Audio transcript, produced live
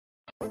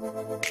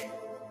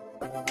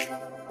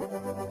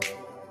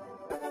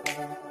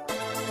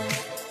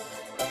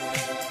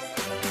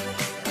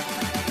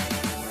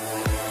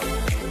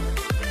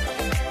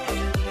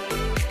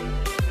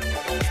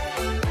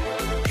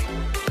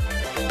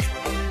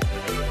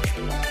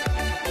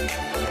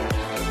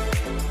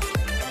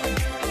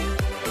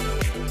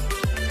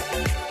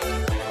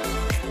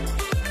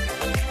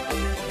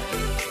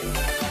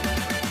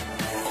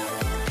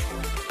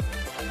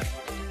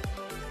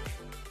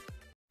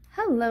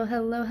Hello,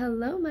 hello,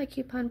 hello, my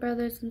coupon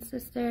brothers and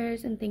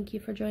sisters, and thank you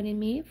for joining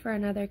me for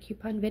another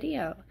coupon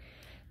video.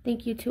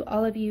 Thank you to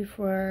all of you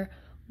for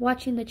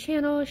watching the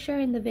channel,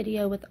 sharing the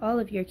video with all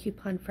of your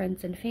coupon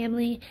friends and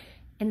family,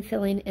 and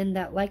filling in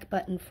that like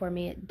button for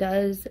me. It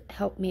does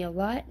help me a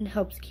lot and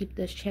helps keep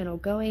this channel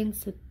going,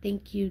 so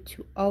thank you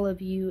to all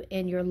of you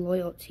and your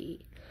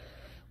loyalty.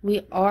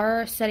 We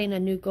are setting a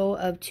new goal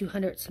of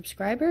 200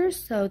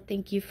 subscribers, so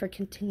thank you for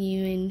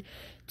continuing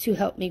to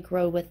help me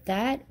grow with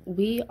that.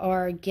 We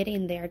are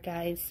getting there,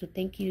 guys, so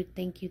thank you,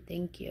 thank you,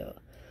 thank you.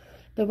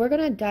 But we're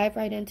going to dive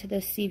right into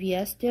this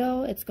CVS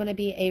deal. It's going to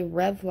be a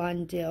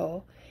Revlon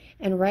deal.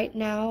 And right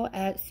now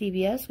at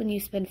CVS, when you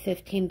spend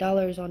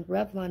 $15 on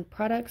Revlon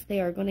products,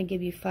 they are going to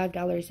give you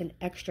 $5 in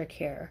extra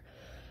care.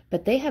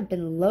 But they have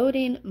been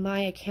loading my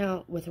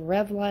account with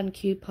Revlon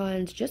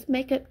coupons, just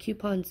makeup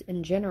coupons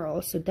in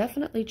general, so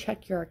definitely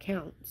check your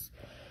accounts.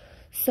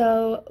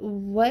 So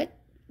what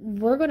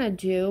we're going to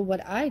do,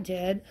 what I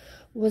did,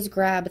 was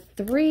grab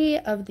 3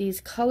 of these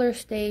Color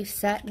Stay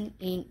Satin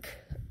Ink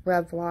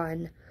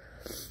Revlon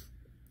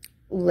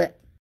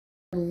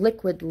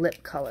liquid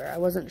lip color. I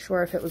wasn't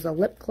sure if it was a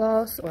lip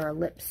gloss or a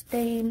lip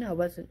stain. I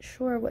wasn't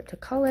sure what to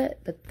call it,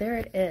 but there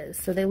it is.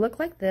 So they look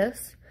like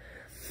this.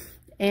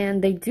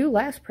 And they do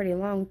last pretty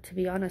long, to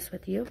be honest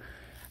with you.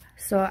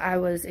 So I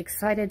was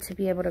excited to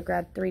be able to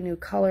grab 3 new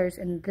colors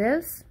in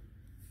this.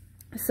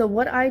 So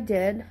what I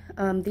did,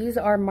 these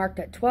are marked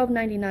at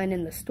 $12.99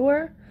 in the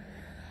store.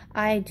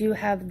 I do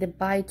have the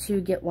buy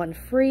 2 get 1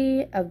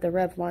 free of the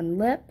Revlon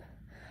lip.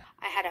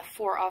 I had a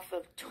 4 off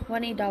of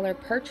 $20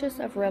 purchase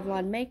of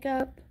Revlon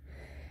makeup.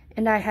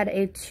 And I had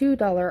a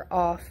 $2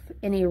 off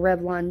any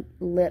Revlon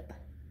lip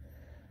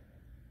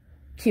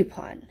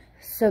coupon.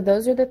 So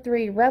those are the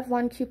 3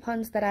 Revlon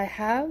coupons that I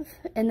have.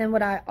 And then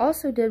what I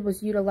also did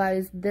was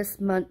utilize this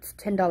month's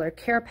 $10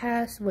 Care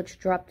Pass, which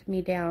dropped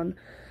me down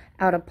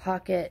out of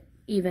pocket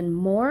even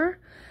more.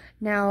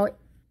 Now,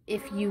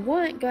 if you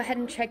want, go ahead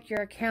and check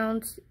your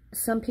accounts.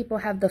 Some people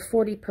have the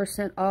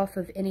 40% off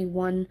of any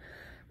one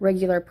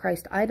regular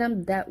priced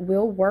item. That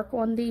will work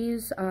on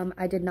these.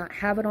 I did not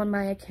have it on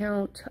my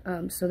account,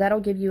 so that'll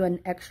give you an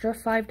extra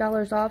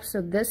 $5 off.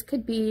 So this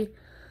could be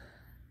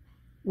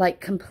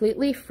like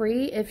completely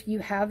free if you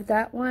have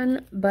that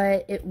one,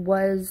 but it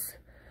was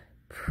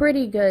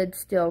pretty good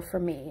still for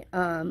me.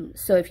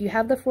 So if you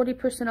have the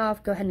 40%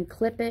 off, go ahead and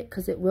clip it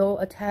because it will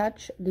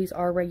attach. These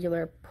are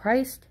regular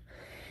priced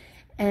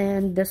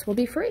and this will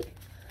be free.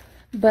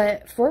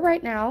 But for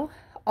right now,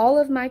 all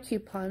of my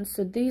coupons,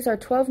 so these are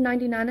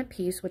 $12.99 a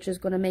piece, which is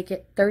going to make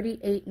it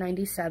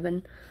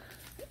 $38.97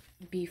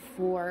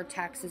 before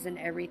taxes and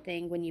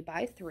everything when you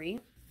buy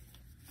 3.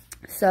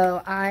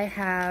 So I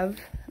have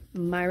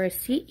my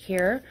receipt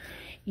here.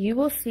 You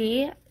will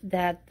see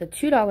that the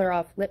 $2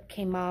 off lip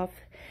came off.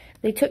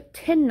 They took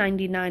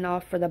 $10.99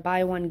 off for the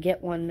buy 1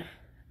 get 1,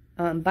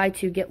 buy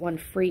 2 get 1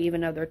 free,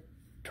 even though they're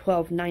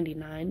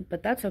 $12.99,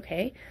 but that's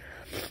okay.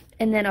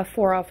 And then a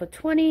 4 off of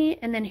 $20,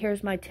 and then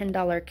here's my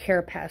 $10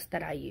 Care Pass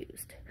that I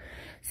used.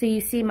 So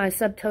you see my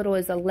subtotal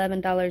is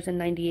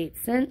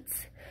 $11.98.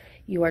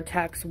 Your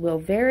tax will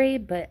vary,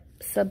 but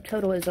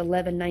subtotal is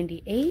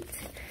 $11.98.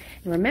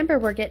 And remember,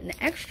 we're getting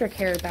extra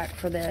care back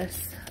for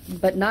this,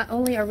 but not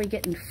only are we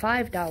getting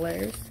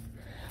 $5,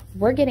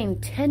 we're getting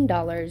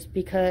 $10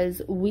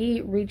 because we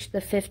reached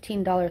the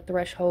 $15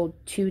 threshold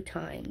 2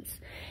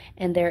 times,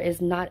 and there is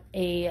not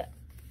a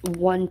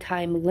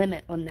one-time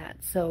limit on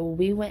that. So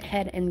we went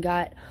ahead and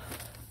got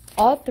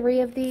all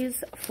 3 of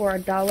these for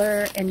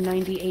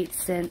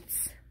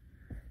 $1.98.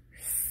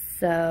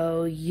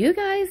 So you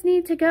guys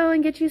need to go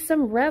and get you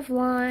some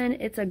Revlon.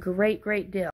 It's a great, great deal.